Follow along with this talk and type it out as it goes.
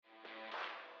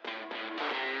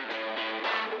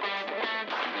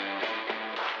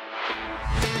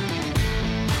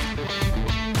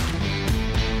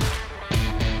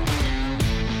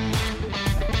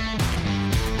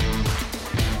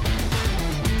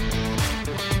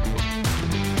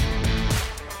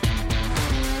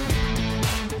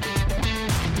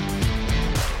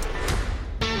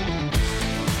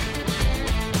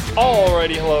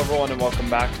Alrighty, hello everyone, and welcome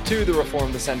back to the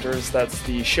Reformed Dissenters. That's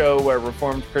the show where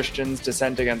Reformed Christians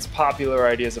dissent against popular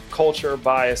ideas of culture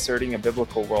by asserting a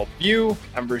biblical worldview.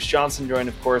 I'm Bruce Johnson, joined,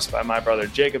 of course, by my brother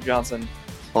Jacob Johnson.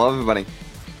 Hello, everybody.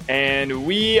 And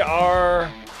we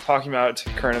are talking about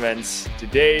current events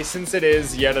today, since it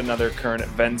is yet another Current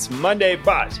Events Monday,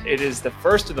 but it is the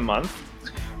first of the month,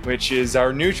 which is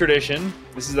our new tradition.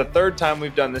 This is the third time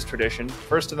we've done this tradition.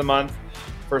 First of the month.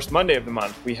 First Monday of the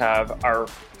month, we have our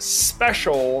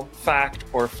special fact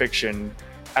or fiction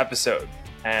episode.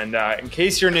 And in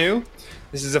case you're new,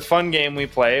 this is a fun game we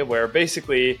play where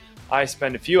basically I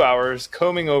spend a few hours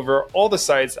combing over all the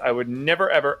sites I would never,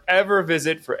 ever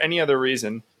visit for any other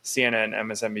reason. CNN,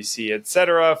 MSNBC,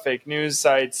 etc., fake news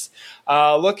sites,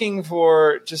 looking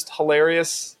for just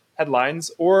hilarious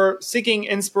headlines or seeking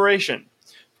inspiration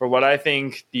for what I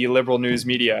think the liberal news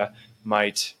media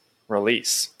might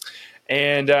release.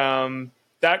 And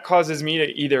that causes me to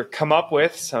either come up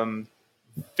with some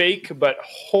fake but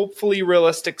hopefully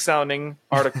realistic sounding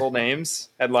article names,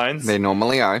 headlines. They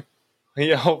normally are.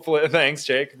 Yeah, hopefully. Thanks,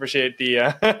 Jake. Appreciate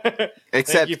the...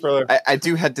 Except, I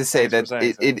do have to say that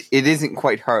it isn't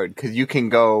quite hard, because you can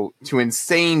go to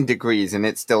insane degrees and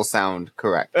it still sound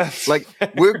correct. Like,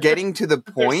 we're getting to the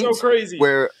point so crazy.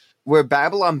 where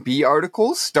Babylon Bee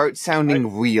articles start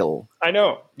sounding real. I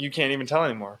know. You can't even tell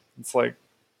anymore. It's like...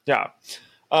 Yeah.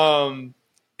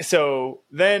 So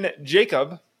then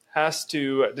Jacob has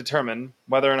to determine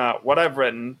whether or not what I've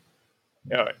written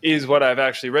is what I've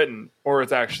actually written, or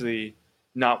it's actually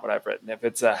not what I've written, if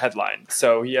it's a headline.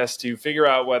 So he has to figure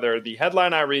out whether the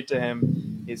headline I read to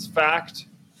him is fact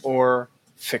or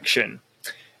fiction.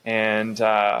 And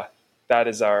that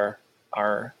is our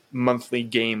monthly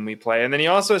game we play. And then he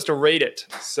also has to rate it.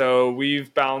 So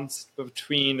we've bounced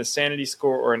between a sanity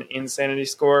score or an insanity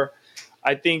score.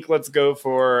 I think let's go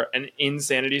for an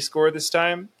insanity score this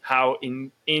time. How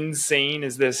insane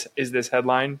is this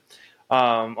headline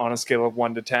on a scale of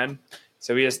 1 to 10?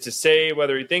 So he has to say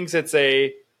whether he thinks it's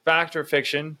a fact or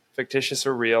fiction, fictitious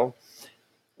or real,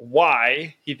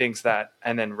 why he thinks that,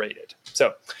 and then rate it.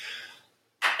 So,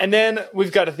 and then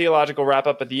we've got a theological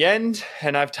wrap-up at the end,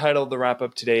 and I've titled the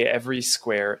wrap-up today, Every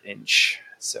Square Inch.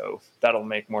 So that'll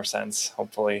make more sense,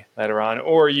 hopefully, later on.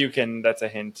 Or you can, that's a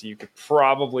hint, you could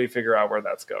probably figure out where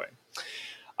that's going.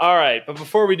 All right, but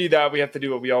before we do that, we have to do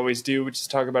what we always do, which is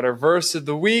talk about our verse of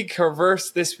the week. Our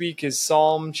verse this week is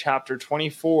Psalm chapter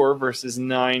 24, verses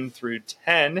 9 through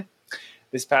 10.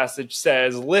 This passage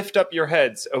says, "Lift up your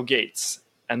heads, O gates,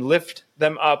 and lift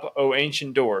them up, O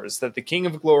ancient doors, that the King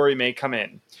of glory may come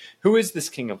in. Who is this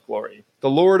King of glory?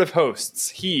 The Lord of hosts.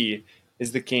 He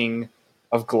is the King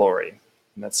of glory."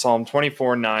 And that's Psalm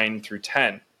 24, 9 through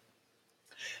 10.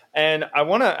 And I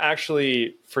want to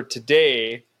actually, for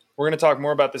today, we're going to talk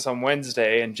more about this on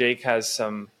Wednesday, and Jake has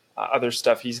some other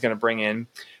stuff he's going to bring in.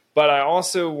 But I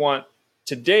also want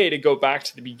today to go back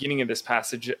to the beginning of this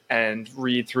passage and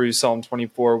read through Psalm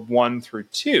 24, 1 through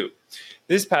 2.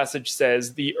 This passage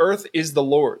says, "The earth is the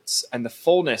Lord's, and the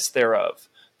fullness thereof,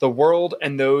 the world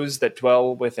and those that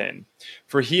dwell within.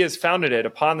 For he has founded it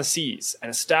upon the seas,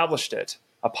 and established it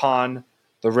upon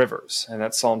the rivers." And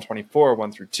that's Psalm 24,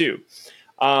 1 through 2.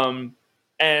 And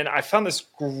I found this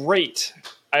great.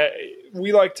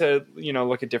 We like to,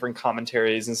 look at different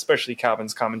commentaries, and especially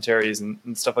Calvin's commentaries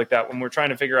and stuff like that, when we're trying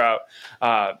to figure out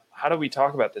how do we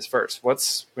talk about this verse?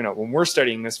 What's, when we're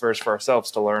studying this verse for ourselves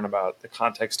to learn about the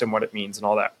context and what it means and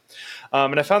all that.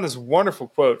 And I found this wonderful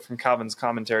quote from Calvin's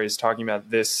commentaries talking about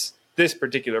this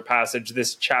particular passage,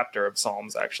 this chapter of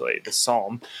Psalms, actually, the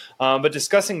Psalm. But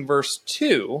discussing verse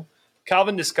 2,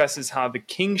 Calvin discusses how the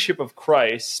kingship of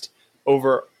Christ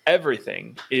over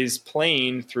everything is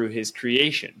plain through his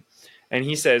creation. And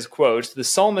he says, quote, "The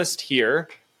psalmist here,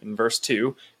 in verse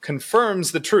 2,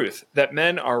 confirms the truth that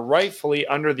men are rightfully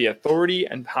under the authority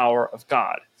and power of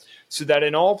God, so that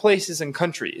in all places and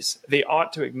countries they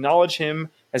ought to acknowledge him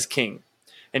as king.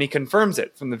 And he confirms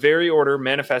it from the very order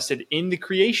manifested in the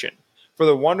creation, for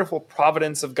the wonderful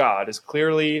providence of God is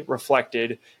clearly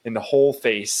reflected in the whole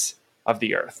face of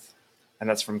the earth." And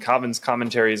that's from Calvin's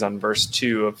commentaries on verse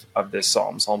 2 of this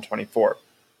psalm, Psalm 24.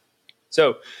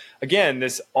 So, again,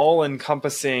 this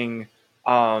all-encompassing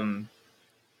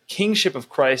kingship of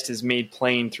Christ is made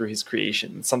plain through his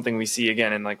creation. It's something we see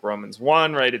again in like Romans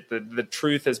 1, right? The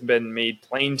truth has been made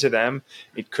plain to them.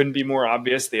 It couldn't be more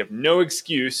obvious. They have no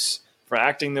excuse for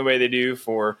acting the way they do,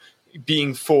 for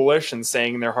being foolish and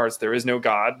saying in their hearts there is no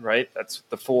God, right? That's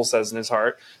what the fool says in his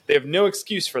heart. They have no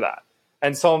excuse for that.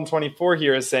 And Psalm 24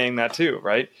 here is saying that too,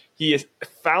 right? He has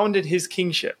founded his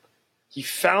kingship. He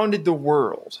founded the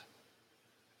world.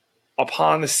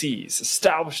 upon the seas,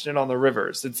 established it on the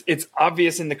rivers. It's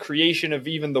obvious in the creation of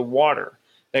even the water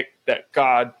that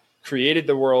God created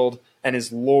the world and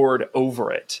is Lord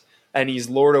over it. And he's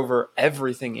Lord over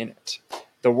everything in it,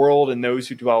 the world and those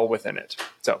who dwell within it.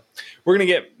 So we're going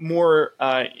to get more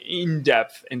in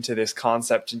depth into this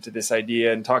concept, into this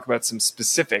idea, and talk about some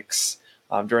specifics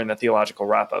during the theological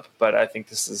wrap up. But I think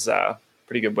this is a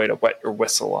pretty good way to wet your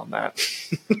whistle on that.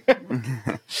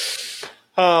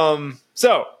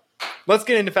 So let's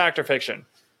get into fact or fiction.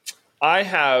 I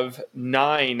have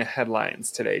 9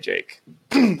 headlines today, Jake.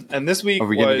 And this week are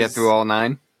we going to get through all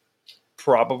 9?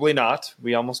 Probably not.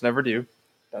 We almost never do.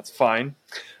 That's fine.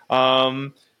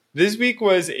 This week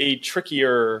was a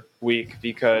trickier week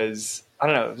because, I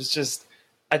don't know, it was just,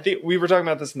 I think we were talking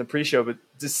about this in the pre-show, but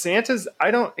DeSantis,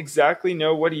 I don't exactly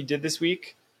know what he did this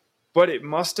week, but it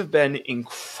must have been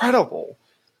incredible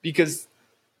because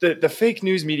the fake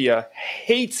news media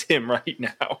hates him right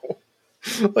now.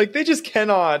 Like, they just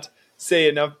cannot say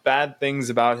enough bad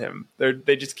things about him.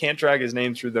 They just can't drag his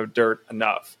name through the dirt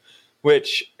enough,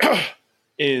 which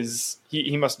is,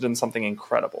 he must have done something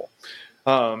incredible.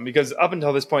 Because up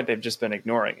until this point, they've just been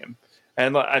ignoring him.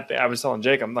 And I was telling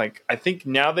Jake, I'm like, I think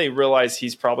now they realize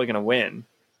he's probably going to win.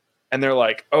 And they're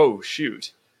like, oh,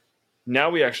 shoot. Now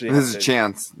we actually have a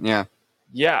chance. Yeah.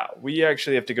 Yeah, we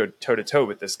actually have to go toe-to-toe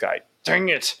with this guy. Dang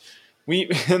it.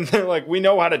 And they're like, we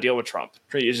know how to deal with Trump.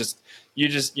 You just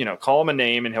call him a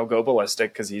name and he'll go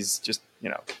ballistic because he's just,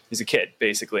 he's a kid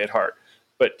basically at heart.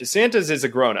 But DeSantis is a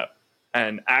grown-up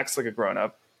and acts like a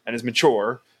grown-up and is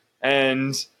mature,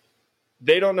 and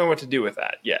they don't know what to do with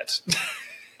that yet.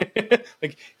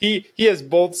 Like he has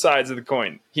both sides of the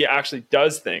coin. He actually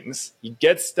does things. He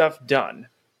gets stuff done.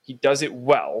 He does it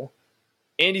well,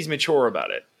 and he's mature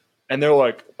about it. And they're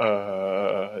like,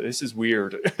 this is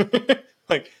weird.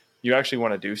 Like, you actually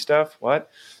want to do stuff? What?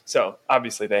 So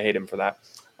obviously they hate him for that.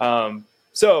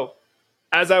 So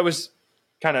as I was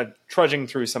kind of trudging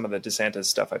through some of the DeSantis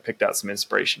stuff, I picked out some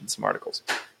inspiration, some articles.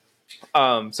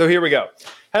 So here we go.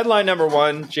 Headline number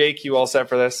 1. Jake, you all set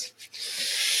for this?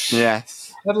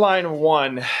 Yes. Headline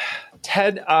 1.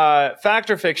 Fact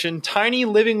or fiction, tiny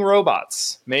living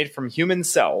robots made from human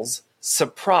cells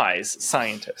surprise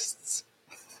scientists.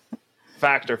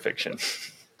 Fact or fiction?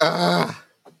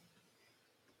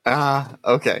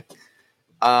 Okay.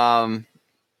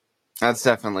 That's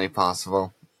definitely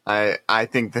possible. I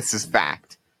think this is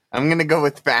fact. I'm going to go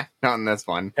with fact on this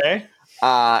one. Okay.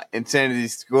 Insanity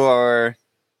score.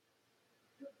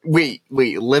 Wait,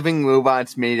 living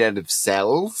robots made out of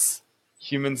cells?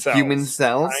 Human cells. Human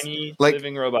cells? Tiny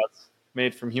living robots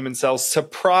made from human cells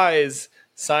surprise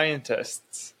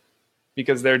scientists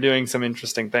because they're doing some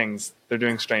interesting things. They're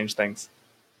doing strange things.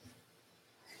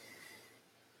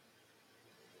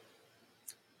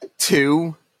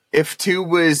 2. If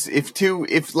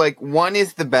 1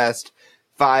 is the best,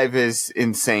 5 is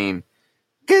insane.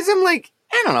 Because I'm like,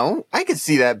 I don't know. I could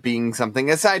see that being something.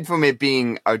 Aside from it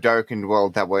being a darkened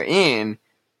world that we're in,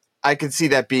 I could see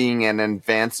that being an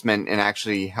advancement in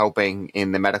actually helping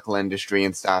in the medical industry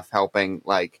and stuff, helping,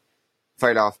 like,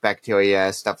 fight off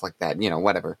bacteria, stuff like that,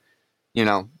 whatever.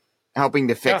 Helping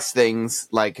to fix things,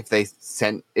 like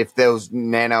if those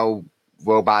nano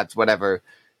robots, whatever,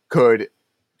 could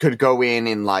go in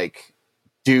and, like,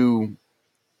 do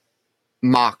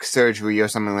mock surgery or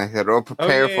something like that, or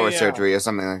prepare for surgery or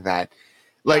something like that.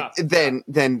 Like, then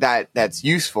that's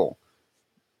useful.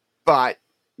 But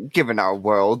given our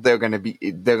world, they're gonna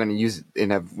use it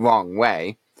in a wrong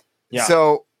way. Yeah.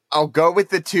 So I'll go with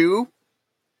the 2,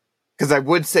 because I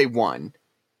would say 1,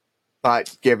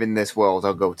 but given this world,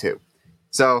 I'll go 2.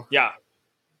 So yeah,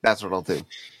 that's what I'll do.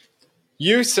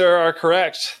 You, sir, are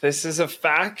correct. This is a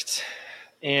fact,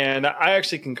 and I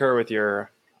actually concur with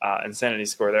your insanity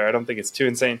score there. I don't think it's too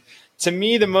insane. To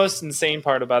me, the most insane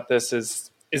part about this is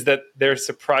that they're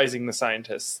surprising the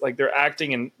scientists. Like, they're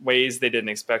acting in ways they didn't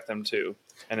expect them to,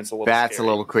 and it's a little That's scary. A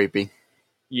little creepy.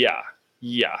 Yeah.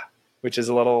 Which is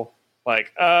a little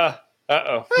like,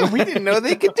 uh-oh. We didn't know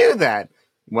they could do that.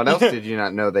 What else did you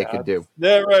not know they could do?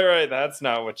 Yeah, right. That's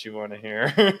not what you want to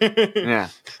hear. Yeah.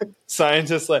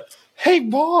 Scientists like, hey,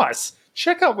 boss,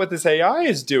 check out what this AI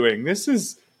is doing.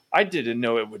 I didn't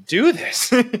know it would do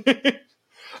this.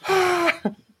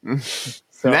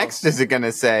 So, next, is it going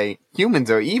to say,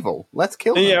 humans are evil, let's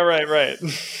kill them? Yeah, right.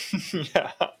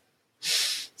 Yeah.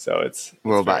 So it's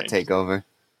robot takeover.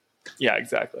 Yeah,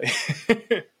 exactly.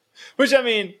 Which, I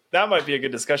mean, that might be a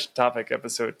good discussion topic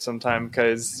episode sometime,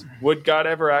 because would God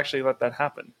ever actually let that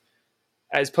happen?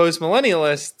 As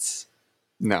post-millennialists,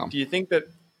 no. Do you think that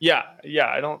Yeah, yeah.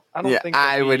 I don't Yeah, think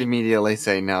I would immediately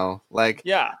say no. Like,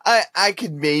 Yeah, I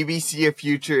could maybe see a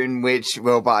future in which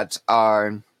robots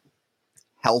are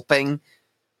helping,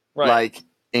 right. like,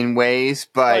 in ways,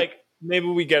 but Like maybe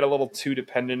we get a little too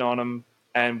dependent on them,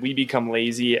 and we become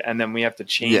lazy, and then we have to yeah,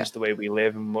 change the way we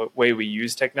live and way we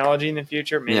use technology in the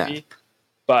future. yeah. Maybe,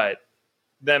 but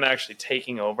them actually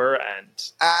taking over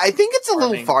and I think it's a little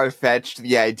harming. far-fetched,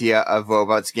 the idea of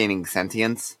robots gaining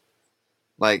sentience.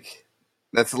 Like,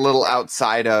 that's a little Right.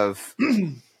 outside of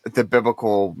the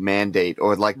biblical mandate,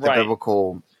 or, like, the Right.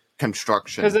 biblical Because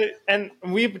construction. and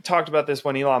we talked about this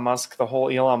when the whole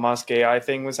Elon Musk AI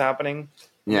thing was happening. And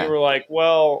we Yeah, were like,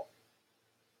 well,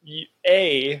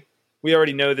 A, we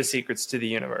already know the secrets to the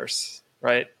universe,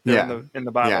 right? They're in yeah, the yeah,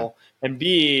 Bible. And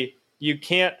B, you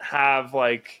can't have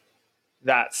like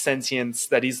that sentience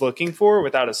that he's looking for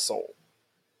without a soul.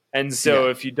 And so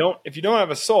yeah, if you don't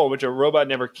have a soul, which a robot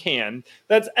never can,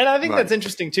 and I think that's right.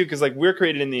 interesting too, because like we're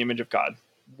created in the image of God.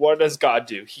 What does God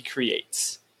do? He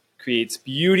creates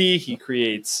beauty, he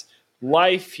creates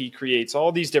life, he creates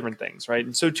all these different things, right?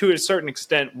 And so to a certain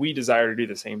extent, we desire to do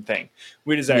the same thing.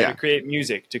 We desire to Yeah, create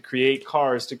music, to create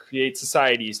cars, to create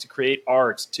societies, to create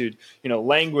art, to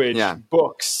language, yeah,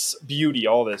 books, beauty,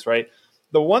 all this, right?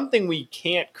 The one thing we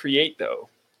can't create though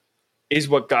is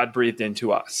what God breathed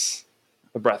into us,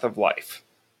 the breath of life,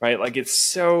 right? Like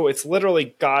it's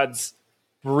literally God's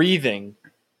breathing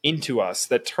into us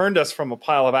that turned us from a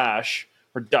pile of ash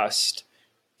or dust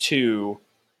to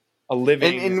a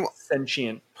living, and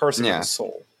sentient person with a yeah.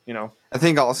 soul. I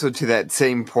think also to that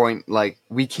same point, like,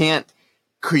 we can't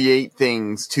create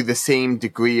things to the same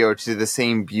degree or to the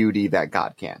same beauty that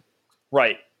God can.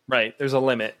 Right, right. There's a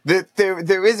limit.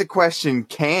 There is a question: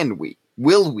 can we?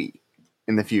 Will we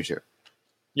in the future?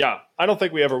 Yeah, I don't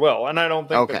think we ever will, and I don't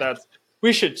think that Okay. that's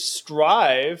we should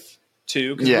strive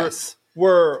to because Yes.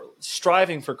 we're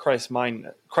striving for Christ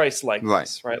Right.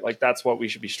 likeness, right? Like that's what we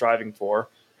should be striving for,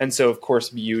 and so of course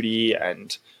beauty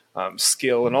and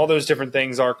skill and all those different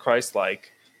things are Christ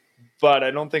like. But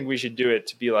I don't think we should do it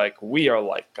to be like we are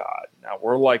like God. Now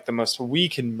we're like the most we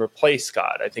can replace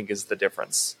God. I think is the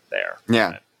difference there.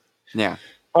 Yeah. Yeah.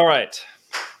 All right,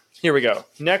 here we go.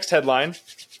 Next headline: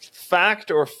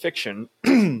 fact or fiction?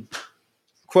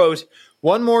 Quote,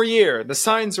 "One more year, the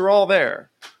signs are all there,"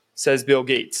 says Bill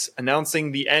Gates,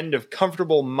 announcing the end of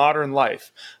comfortable modern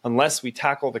life unless we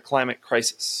tackle the climate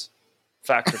crisis.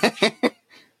 Fact or fiction?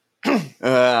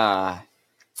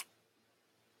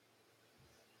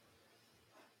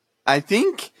 I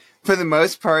think for the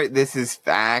most part this is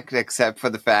fact, except for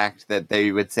the fact that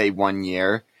they would say 1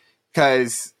 year,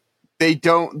 because they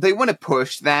want to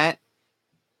push that.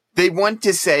 They want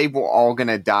to say we're all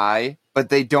gonna die, but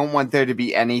they don't want there to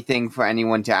be anything for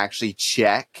anyone to actually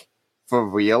check for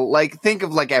real. Like, think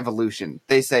of like evolution.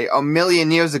 They say a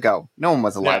million years ago. No one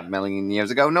was alive Yeah. a million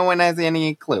years ago. No one has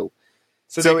any clue.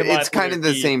 So So they can lie it's through kind their of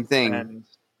the teeth same thing. and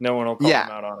no one will call Yeah.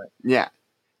 them out on it. Yeah.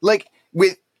 Like,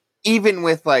 even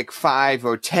with like 5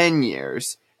 or 10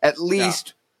 years, at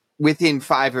least within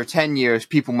 5 or 10 years,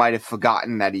 people might have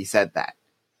forgotten that he said that.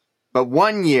 But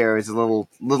 1 year is a little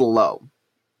low.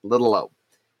 A little low.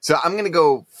 So I'm going to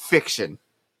go fiction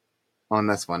on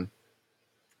this one.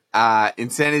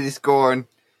 Insanity score,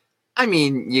 I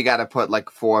mean, you got to put like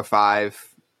 4 or 5.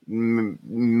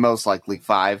 Most likely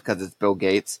 5 because it's Bill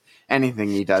Gates. Anything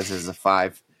he does is a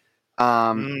 5.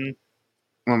 When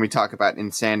we talk about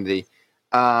insanity.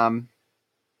 Yeah,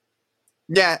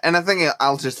 and I think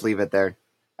I'll just leave it there.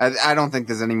 I don't think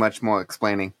there's any much more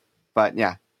explaining. But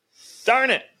yeah.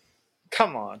 Darn it.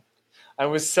 Come on. I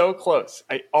was so close.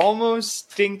 I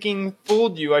almost stinking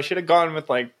fooled you. I should have gone with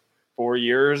like 4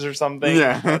 years or something.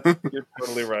 Yeah. You're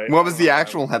totally right. What was the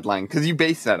actual headline? Because you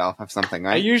based that off of something,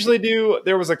 I right? usually do.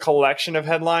 There was a collection of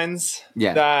headlines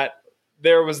that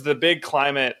there was the big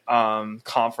climate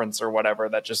conference or whatever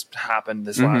that just happened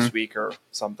this last week or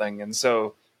something. And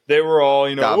so they were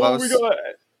all, Davos.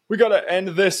 we gotta end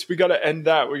this, we gotta end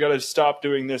that, we gotta stop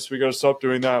doing this, we gotta stop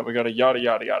doing that, we gotta yada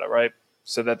yada yada, right?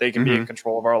 So that they can be in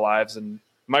control of our lives and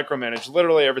micromanage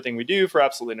literally everything we do for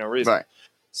absolutely no reason. Right.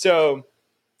 So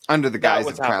under the guise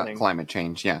of happening. Climate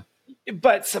change, yeah.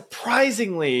 But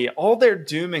surprisingly, all their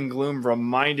doom and gloom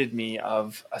reminded me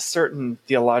of a certain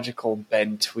theological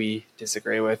bent we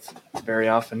disagree with very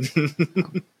often.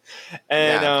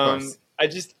 And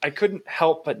I couldn't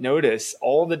help but notice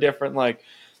all the different, like,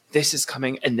 this is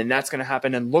coming and then that's going to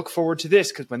happen and look forward to this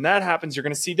because when that happens, you're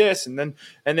going to see this. And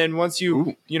then once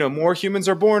more humans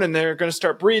are born and they're going to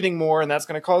start breathing more and that's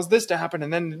going to cause this to happen.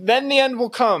 And then the end will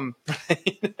come.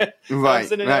 Right. I'm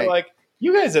sitting there like,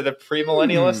 you guys are the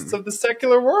premillennialists of the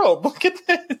secular world. Look at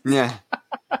this. Yeah.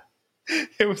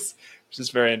 It was which is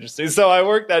very interesting. So I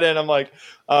worked that in. I'm like,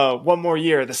 one more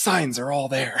year, the signs are all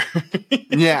there.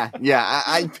 Yeah.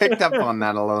 I picked up on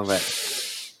that a little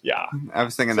bit. Yeah. I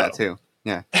was thinking that too.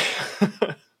 Yeah.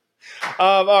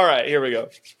 All right, here we go.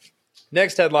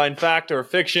 Next headline, fact or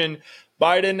fiction.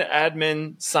 Biden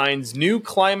admin signs new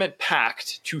climate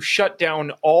pact to shut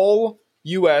down all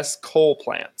U.S. coal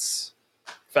plants.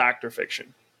 Fact or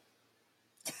fiction?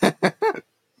 I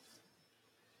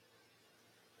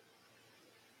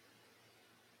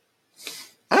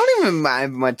don't even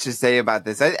have much to say about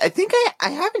this. I think I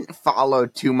haven't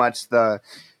followed too much the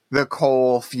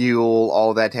coal, fuel,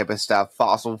 all that type of stuff,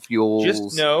 fossil fuels.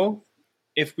 Just know,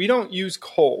 if we don't use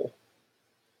coal,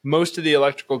 most of the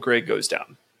electrical grid goes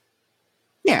down.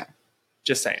 Yeah.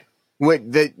 Just saying. What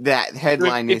that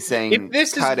headline is saying.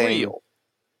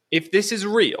 If this is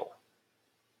real,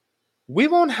 we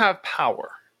won't have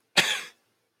power.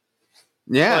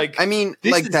 Yeah. Like, I mean,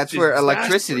 this like is that's where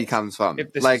electricity disastrous comes from.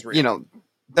 if this Like, is real. you know,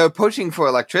 they're pushing for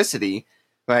electricity,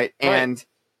 right? Right.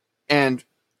 And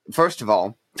first of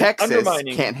all, Texas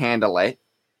Undermining. can't handle it.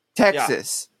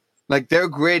 Texas, like their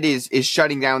grid is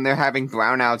shutting down. They're having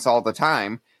brownouts all the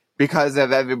time because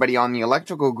of everybody on the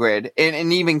electrical grid.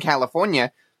 And even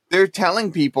California, they're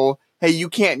telling people, hey, you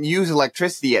can't use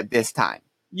electricity at this time.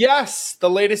 Yes, the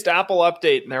latest Apple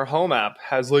update in their home app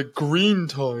has like green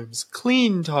times,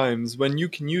 clean times, when you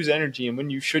can use energy and when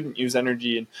you shouldn't use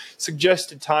energy, and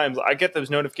suggested times. I get those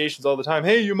notifications all the time.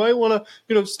 Hey, you might want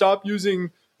to, stop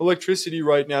using electricity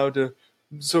right now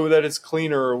so that it's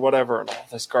cleaner or whatever, and all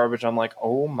this garbage. I'm like,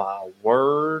 oh my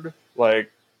word.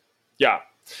 Like, yeah.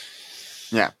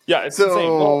 Yeah. Yeah, it's insane.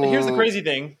 Well, here's the crazy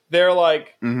thing. They're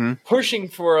like pushing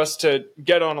for us to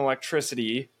get on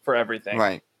electricity for everything.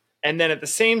 Right. And then at the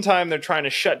same time, they're trying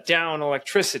to shut down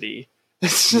electricity.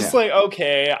 It's just like,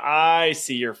 okay, I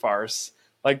see your farce.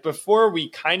 Like, before, we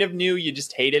kind of knew you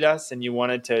just hated us and you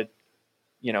wanted to,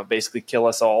 basically kill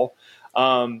us all.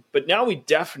 But now we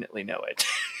definitely know it.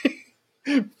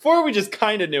 Before, we just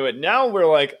kind of knew it. Now we're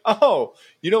like, oh,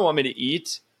 you don't want me to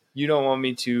eat. You don't want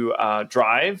me to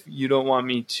drive. You don't want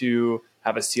me to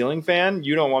have a ceiling fan.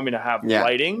 You don't want me to have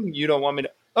lighting. You don't want me to...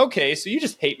 Okay, so you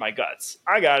just hate my guts.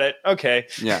 I got it. Okay.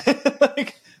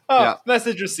 Yeah.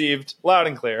 Message received, loud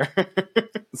and clear.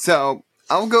 So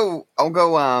I'll go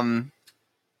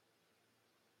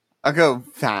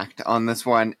fact on this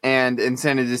one, and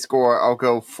insanity score I'll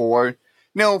go 4.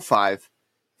 No, 5.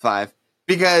 5.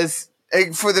 Because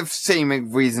for the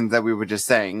same reasons that we were just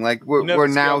saying. Like we're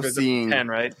now seeing 10,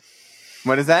 right?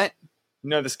 What is that?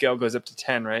 The scale goes up to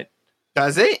 10, right?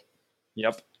 Does it?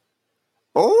 Yep.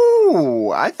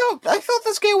 Oh, I thought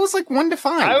the scale was like 1 to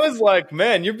 5. I was like,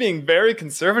 man, you're being very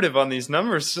conservative on these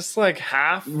numbers. Just like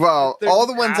half. Well, all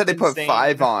the ones that I put insane.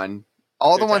 5 on,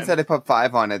 all the ones 10. that I put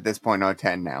 5 on at this point are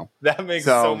 10 now. That makes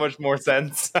so much more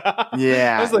sense.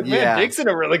 Yeah. I was like, man, Jake's in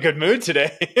a really good mood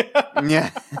today. Yeah.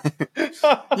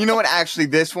 You know what? Actually,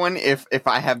 this one, if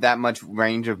I have that much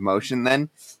range of motion, then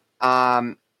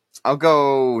I'll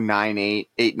go 9, 8,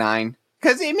 8, 9.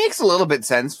 Because it makes a little bit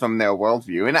sense from their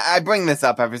worldview. And I bring this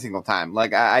up every single time.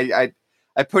 Like, I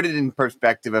put it in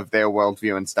perspective of their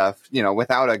worldview and stuff.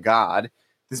 Without a god,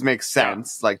 this makes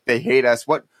sense. Yeah. Like, they hate us.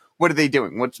 What are they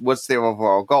doing? What's their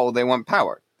overall goal? They want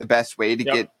power. The best way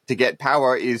to get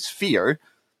power is fear,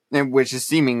 and which has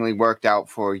seemingly worked out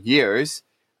for years.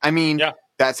 I mean,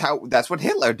 that's what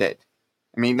Hitler did.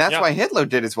 I mean, that's why Hitler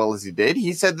did as well as he did.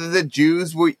 He said that the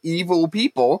Jews were evil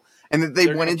people and that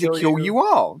they wanted to kill you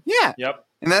all. Yeah. Yep.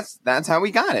 And that's how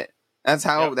we got it. That's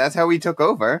how we took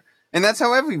over. And that's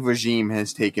how every regime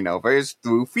has taken over, is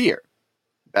through fear.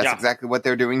 That's exactly what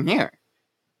they're doing here.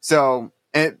 So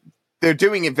they're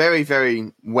doing it very,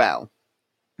 very well.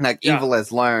 Like, evil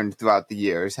has learned throughout the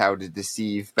years how to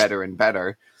deceive better and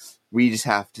better. We just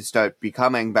have to start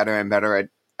becoming better and better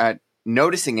at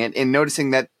noticing it, and noticing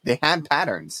that they had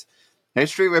patterns.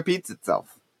 History repeats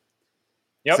itself.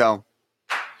 Yep. So,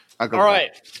 I'll go all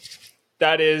right.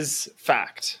 That is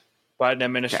fact. Biden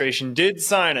administration did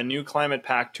sign a new climate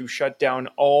pact to shut down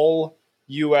all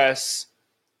U.S.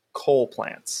 coal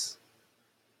plants.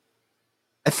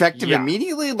 Effective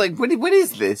immediately? Like, what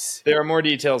is this? There are more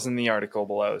details in the article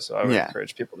below, so I would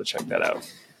encourage people to check that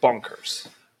out. Bonkers.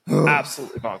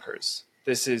 Absolutely bonkers.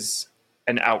 This is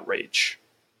an outrage.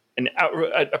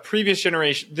 A previous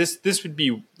generation. This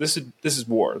is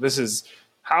war. This is,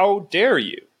 how dare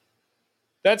you?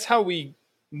 That's how we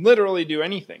literally do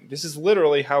anything. This is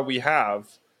literally how we have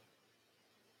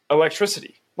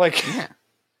electricity. Like,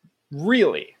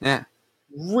 really. Yeah.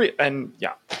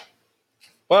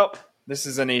 Well, this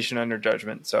is a nation under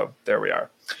judgment, so there we are.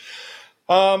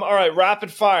 All right,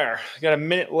 rapid fire. We got a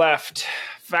minute left.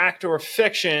 fact or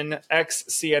fiction,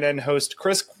 ex-CNN host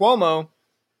Chris Cuomo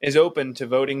is open to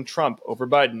voting Trump over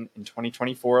Biden in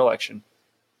 2024 election.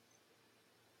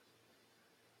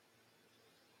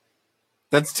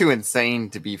 That's too insane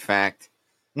to be fact.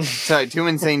 Sorry, too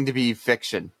insane to be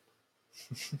fiction.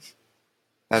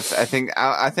 I think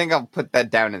I'll put that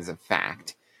down as a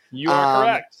fact. You are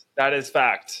correct. That is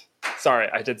fact. Sorry,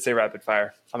 I did say rapid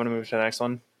fire. I'm going to move to the next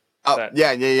one. Oh,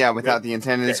 yeah. Without the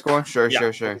intended score? Sure.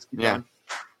 Yeah.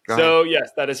 So,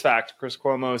 yes, that is fact. Chris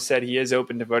Cuomo said he is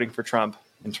open to voting for Trump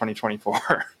in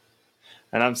 2024.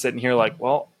 And I'm sitting here like,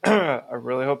 well, I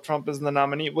really hope Trump isn't the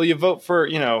nominee. Will you vote for,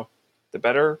 the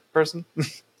better person?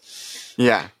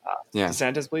 Yeah.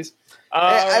 DeSantis, please.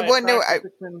 I wonder.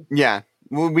 Yeah.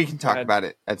 Well, we can talk about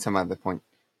it at some other point.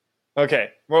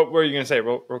 Okay. What were you going to say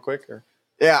real quick? Or?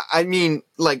 Yeah, I mean,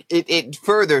 like, it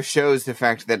further shows the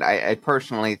fact that I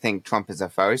personally think Trump is a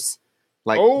farce.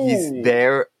 Like, he's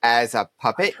there as a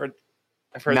puppet.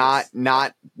 I've heard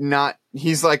not,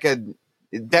 he's like a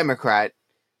Democrat.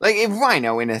 Like,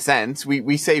 Rhino, in a sense.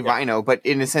 We say Rhino, but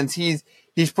in a sense, he's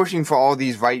pushing for all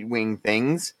these right-wing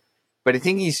things. But I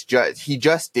think he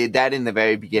just did that in the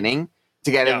very beginning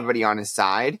to get everybody on his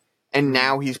side. And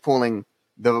now he's pulling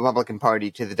the Republican Party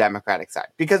to the Democratic side.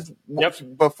 Because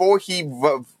before he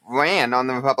ran on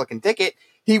the Republican ticket,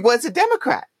 he was a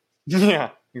Democrat.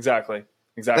 Yeah, exactly.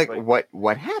 Like,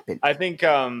 what happened? I think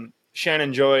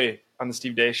Shannon Joy on the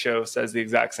Steve Deace show says the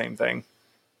exact same thing.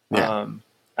 Yeah.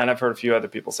 And I've heard a few other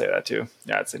people say that too.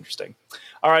 Yeah, it's interesting.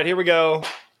 All right, here we go.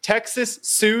 Texas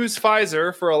sues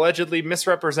Pfizer for allegedly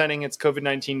misrepresenting its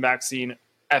COVID-19 vaccine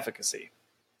efficacy.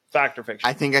 Fact or fiction?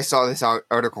 I think I saw this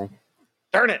article.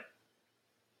 Darn it.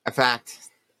 A fact.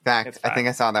 I think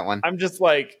I saw that one. I'm just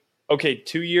like, okay,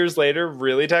 2 years later,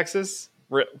 really, Texas?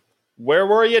 Where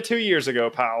were you 2 years ago,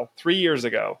 pal? 3 years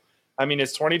ago. I mean,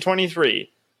 it's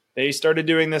 2023. They started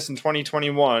doing this in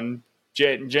 2021,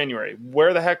 January.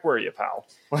 Where the heck were you, pal?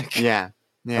 Like, yeah.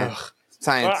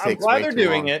 Science I'm takes glad way they're too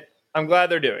doing long. it. I'm glad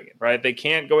they're doing it, right? They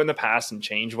can't go in the past and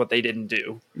change what they didn't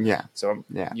do. Yeah. So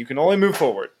you can only move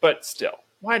forward. But still,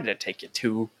 why did it take you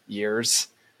 2 years?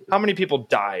 How many people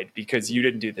died because you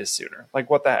didn't do this sooner? Like,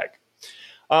 what the heck?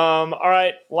 All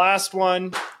right, last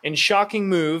one. In shocking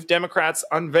move, Democrats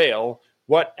unveil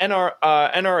what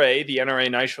NRA, the NRA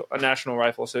National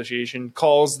Rifle Association,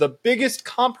 calls the biggest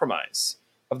compromise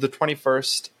of the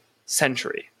 21st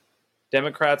century.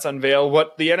 Democrats unveil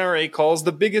what the NRA calls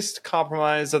the biggest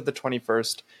compromise of the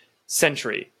 21st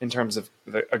century in terms of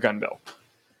a gun bill.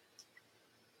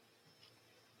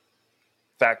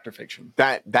 Fact or fiction?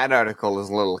 That article is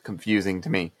a little confusing to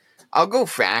me. I'll go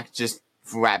fact, just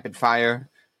rapid fire.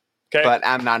 Okay. But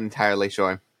I'm not entirely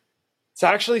sure. It's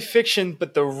actually fiction,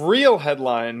 but the real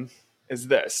headline is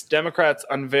this. Democrats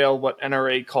unveil what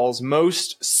NRA calls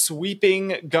most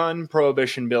sweeping gun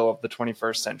prohibition bill of the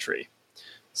 21st century.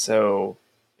 So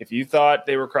if you thought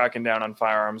they were cracking down on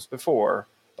firearms before,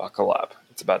 buckle up.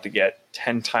 It's about to get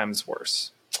 10 times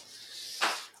worse.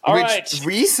 All right.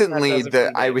 Recently,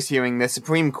 I was hearing the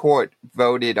Supreme Court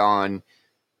voted on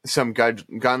some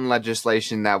gun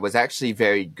legislation that was actually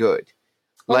very good.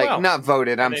 Not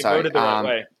voted, I'm sorry. Voted the right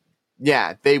way.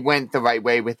 Yeah, they went the right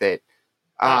way with it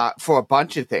for a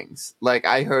bunch of things. Like,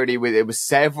 I heard it was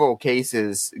several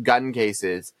gun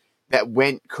cases, that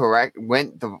went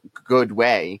the good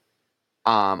way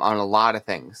on a lot of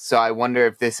things. So I wonder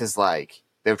if this is like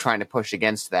they're trying to push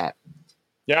against that.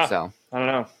 Yeah. So I don't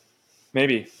know.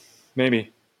 Maybe.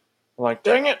 Like,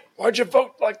 dang it! Why'd you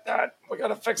vote like that? We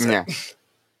gotta fix it. Yeah.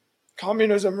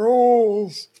 Communism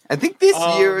rules. I think this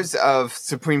year's of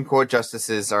Supreme Court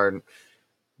justices are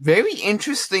very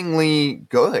interestingly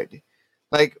good.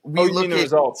 Like, we look at the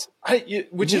results,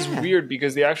 which is weird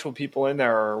because the actual people in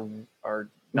there are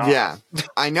not. Yeah,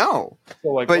 I know.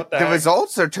 So, but the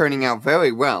results are turning out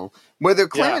very well. Whether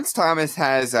Clarence Thomas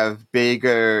has a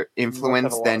bigger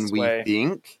influence than we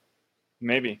think,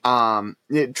 maybe.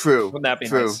 True. Wouldn't that be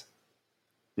nice?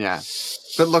 Yeah,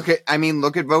 but look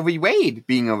at Roe v. Wade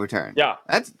being overturned. Yeah,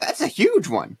 that's a huge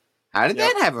one. How did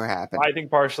that ever happen? I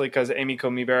think partially because Amy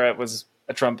Coney Barrett was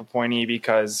a Trump appointee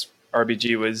because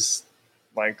RBG was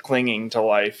like clinging to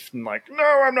life and like, no,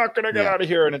 I'm not going to get out of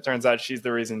here. And it turns out she's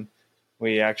the reason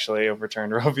we actually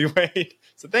overturned Roe v. Wade.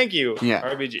 So thank you,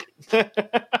 RBG.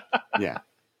 Yeah.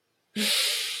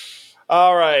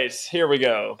 All right, here we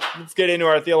go. Let's get into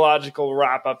our theological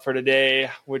wrap-up for today,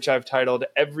 which I've titled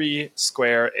Every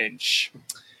Square Inch.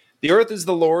 The earth is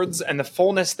the Lord's, and the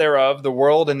fullness thereof, the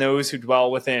world and those who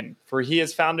dwell within. For he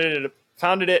has founded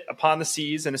it upon the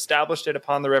seas and established it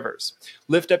upon the rivers.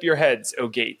 Lift up your heads, O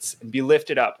gates, and be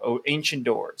lifted up, O ancient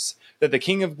doors, that the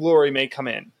King of glory may come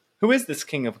in. Who is this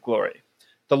King of glory?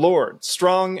 The Lord,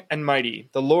 strong and mighty,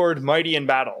 the Lord mighty in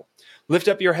battle. Lift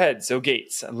up your heads, O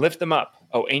gates, and lift them up,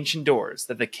 O ancient doors,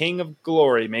 that the King of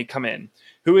glory may come in.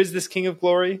 Who is this King of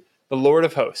glory? The Lord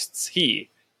of hosts.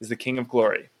 He is the King of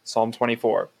glory. Psalm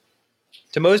 24.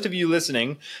 To most of you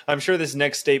listening, I'm sure this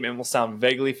next statement will sound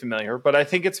vaguely familiar, but I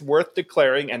think it's worth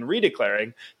declaring and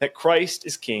redeclaring that Christ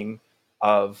is King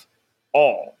of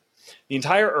all. The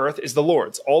entire earth is the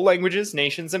Lord's. All languages,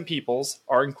 nations, and peoples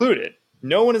are included.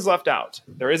 No one is left out.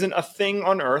 There isn't a thing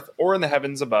on earth or in the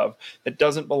heavens above that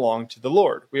doesn't belong to the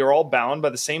Lord. We are all bound by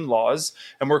the same laws,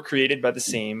 and we're created by the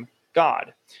same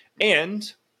God.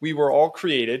 And we were all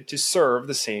created to serve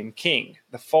the same king.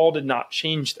 The fall did not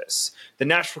change this. The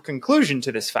natural conclusion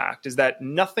to this fact is that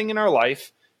nothing in our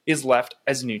life is left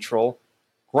as neutral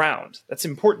ground. That's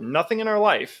important. Nothing in our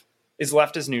life is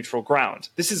left as neutral ground.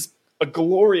 This is a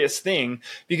glorious thing,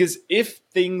 because if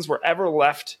things were ever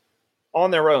left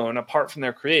on their own, apart from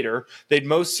their creator, they'd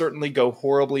most certainly go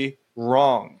horribly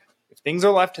wrong. If things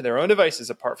are left to their own devices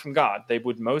apart from God, they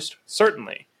would most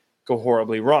certainly go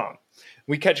horribly wrong.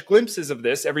 We catch glimpses of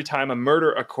this every time a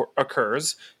murder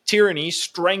occurs, tyranny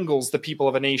strangles the people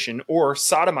of a nation, or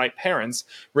sodomite parents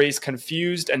raise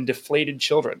confused and deflated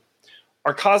children.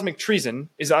 Our cosmic treason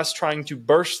is us trying to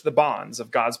burst the bonds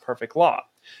of God's perfect law.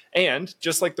 And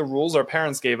just like the rules our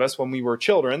parents gave us when we were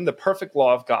children, the perfect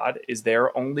law of God is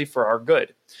there only for our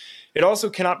good. It also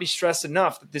cannot be stressed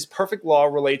enough that this perfect law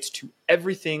relates to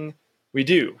everything we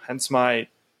do. Hence my,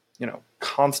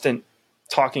 constant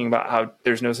talking about how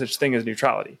there's no such thing as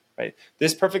neutrality, right?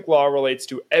 This perfect law relates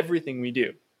to everything we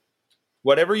do.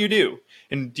 Whatever you do,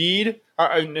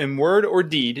 in word or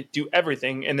deed, do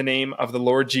everything in the name of the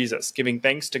Lord Jesus, giving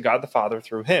thanks to God the Father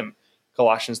through him.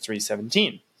 Colossians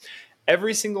 3:17.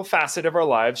 Every single facet of our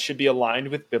lives should be aligned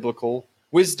with biblical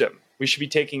wisdom. We should be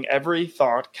taking every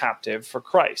thought captive for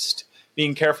Christ,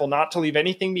 being careful not to leave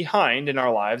anything behind in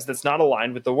our lives that's not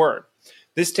aligned with the Word.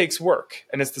 This takes work,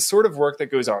 and it's the sort of work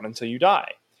that goes on until you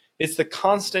die. It's the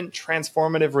constant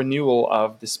transformative renewal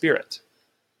of the Spirit.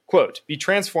 Quote, "Be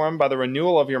transformed by the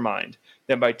renewal of your mind,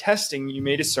 that by testing you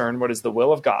may discern what is the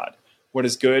will of God, what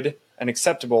is good and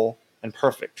acceptable and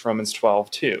perfect." Romans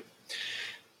 12:2.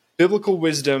 Biblical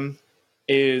wisdom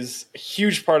is a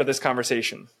huge part of this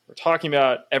conversation. We're talking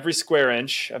about every square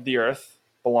inch of the earth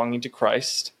belonging to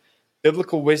Christ.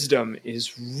 Biblical wisdom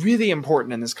is really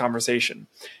important in this conversation.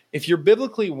 If you're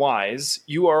biblically wise,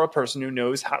 you are a person who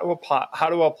knows how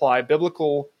to apply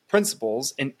biblical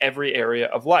principles in every area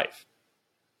of life.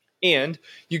 And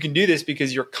you can do this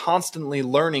because you're constantly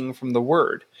learning from the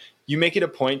Word. You make it a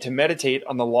point to meditate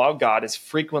on the law of God as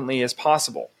frequently as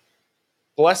possible.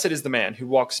 Blessed is the man who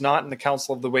walks not in the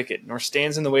counsel of the wicked, nor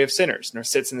stands in the way of sinners, nor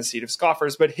sits in the seat of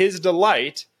scoffers, but his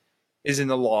delight is in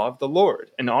the law of the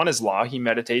Lord, and on his law he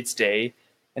meditates day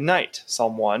and night.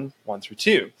 Psalm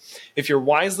 1:1-2. If you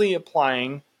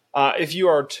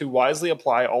are to wisely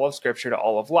apply all of Scripture to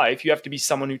all of life, you have to be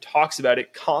someone who talks about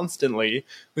it constantly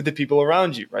with the people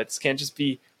around you, right? This can't just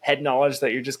be head knowledge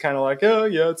that you're just kind of like, oh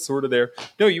yeah, it's sort of there.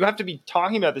 No, you have to be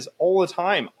talking about this all the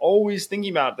time, always thinking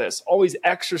about this, always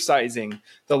exercising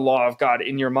the law of God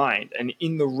in your mind and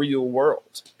in the real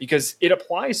world, because it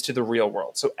applies to the real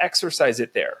world. So exercise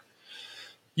it there.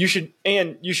 You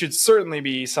should certainly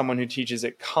be someone who teaches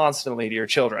it constantly to your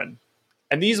children.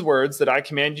 And these words that I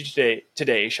command you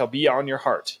today shall be on your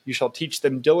heart. You shall teach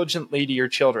them diligently to your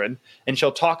children, and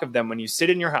shall talk of them when you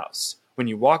sit in your house, when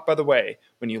you walk by the way,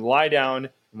 when you lie down,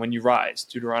 and when you rise.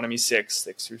 Deuteronomy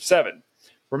 6:6-7.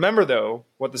 Remember, though,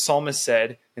 what the psalmist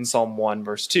said in Psalm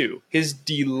 1:2. His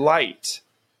delight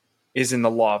is in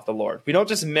the law of the Lord. We don't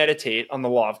just meditate on the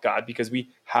law of God because we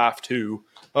have to.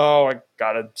 Oh, I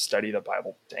gotta study the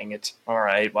Bible. Dang it. All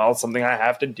right, well, it's something I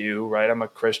have to do, right? I'm a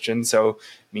Christian, so it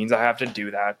means I have to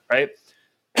do that, right?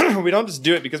 We don't just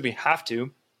do it because we have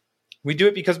to. We do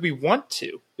it because we want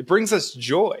to. It brings us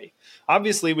joy.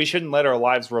 Obviously, we shouldn't let our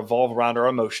lives revolve around our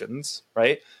emotions,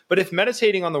 right? But if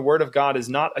meditating on the Word of God is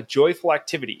not a joyful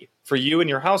activity for you and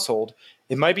your household,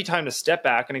 it might be time to step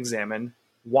back and examine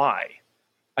why.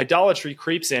 Idolatry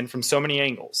creeps in from so many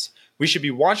angles. We should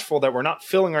be watchful that we're not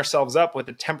filling ourselves up with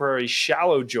the temporary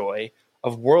shallow joy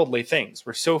of worldly things.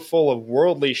 We're so full of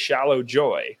worldly shallow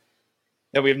joy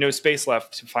that we have no space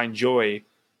left to find joy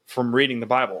from reading the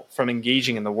Bible, from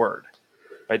engaging in the Word.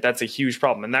 Right? That's a huge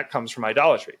problem, and that comes from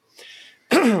idolatry.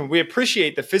 We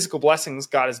appreciate the physical blessings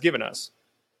God has given us,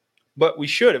 but we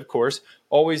should, of course,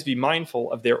 always be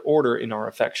mindful of their order in our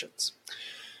affections.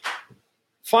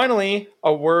 Finally,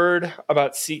 a word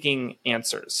about seeking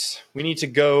answers. We need to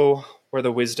go where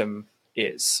the wisdom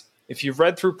is. If you've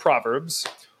read through Proverbs,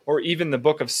 or even the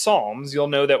book of Psalms, you'll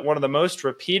know that one of the most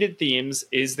repeated themes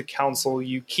is the counsel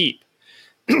you keep.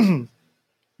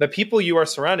 The people you are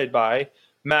surrounded by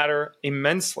matter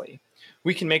immensely.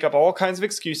 We can make up all kinds of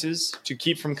excuses to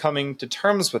keep from coming to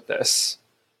terms with this,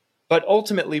 but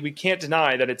ultimately we can't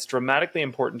deny that it's dramatically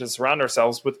important to surround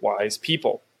ourselves with wise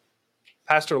people.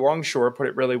 Pastor Longshore put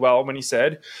it really well when he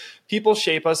said, "People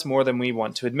shape us more than we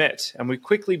want to admit, and we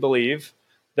quickly believe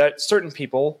that certain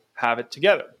people have it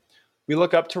together. We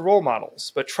look up to role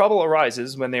models, but trouble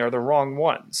arises when they are the wrong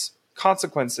ones.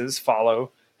 Consequences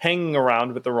follow hanging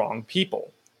around with the wrong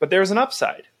people. But there's an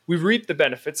upside. We reap the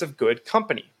benefits of good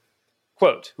company."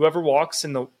 Quote, "Whoever walks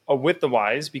with the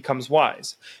wise becomes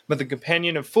wise, but the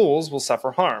companion of fools will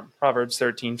suffer harm." Proverbs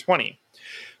 13:20.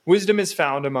 Wisdom is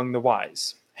found among the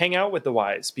wise. Hang out with the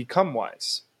wise, become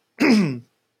wise. Hang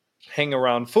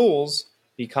around fools,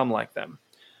 become like them.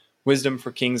 Wisdom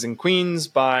for Kings and Queens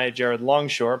by Jared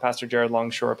Longshore, Pastor Jared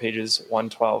Longshore, pages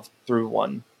 111 through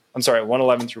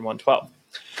 112.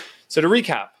 So to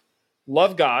recap,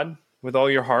 love God with all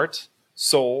your heart,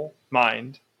 soul,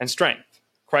 mind, and strength.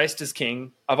 Christ is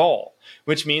king of all,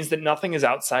 which means that nothing is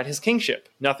outside his kingship.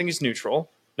 Nothing is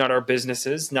neutral, not our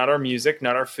businesses, not our music,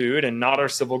 not our food, and not our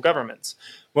civil governments.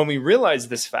 When we realize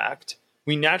this fact,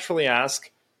 we naturally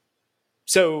ask,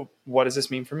 so what does this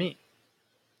mean for me?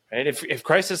 Right? If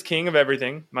Christ is king of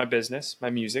everything, my business, my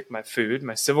music, my food,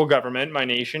 my civil government, my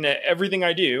nation, everything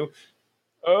I do,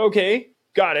 okay,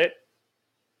 got it.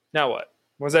 Now what?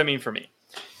 What does that mean for me?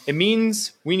 It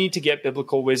means we need to get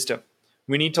biblical wisdom.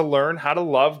 We need to learn how to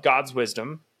love God's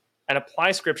wisdom and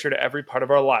apply Scripture to every part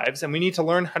of our lives, and we need to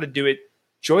learn how to do it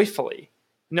joyfully.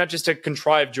 Not just a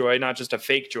contrived joy, not just a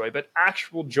fake joy, but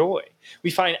actual joy.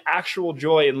 We find actual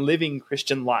joy in living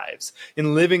Christian lives,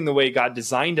 in living the way God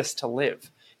designed us to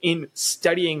live, in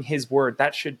studying his word.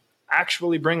 That should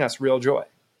actually bring us real joy.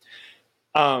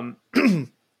 And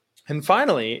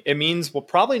finally, it means we'll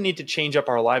probably need to change up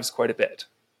our lives quite a bit.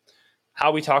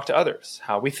 How we talk to others,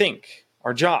 how we think,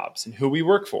 our jobs, and who we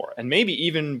work for, and maybe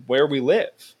even where we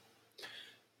live.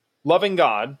 Loving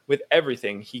God with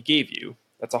everything he gave you,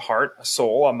 that's a heart, a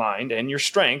soul, a mind, and your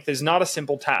strength, is not a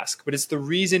simple task, but it's the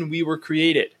reason we were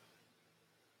created.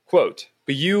 Quote,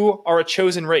 "But you are a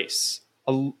chosen race,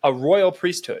 a royal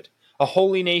priesthood, a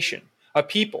holy nation, a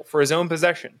people for his own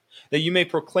possession, that you may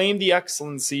proclaim the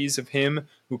excellencies of him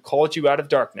who called you out of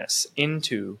darkness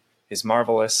into his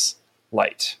marvelous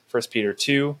light." 1 Peter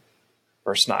 2,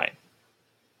 verse 9.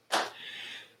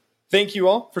 Thank you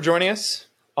all for joining us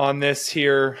on this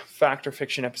here Fact or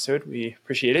Fiction episode. We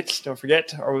appreciate it. Don't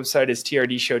forget, our website is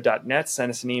trdshow.net. Send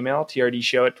us an email,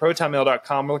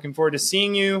 trdshow@protonmail.com. We're looking forward to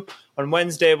seeing you on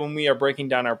Wednesday when we are breaking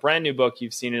down our brand new book.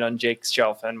 You've seen it on Jake's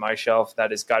shelf and my shelf.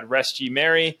 That is God Rest Ye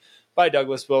Merry by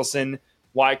Douglas Wilson.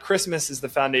 Why Christmas is the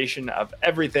Foundation of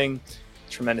Everything.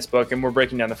 Tremendous book. And we're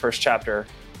breaking down the first chapter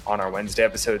on our Wednesday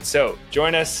episode. So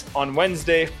join us on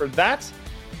Wednesday for that.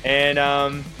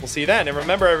 And we'll see you then. And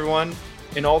remember, everyone,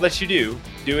 in all that you do,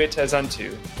 do it as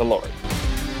unto the Lord.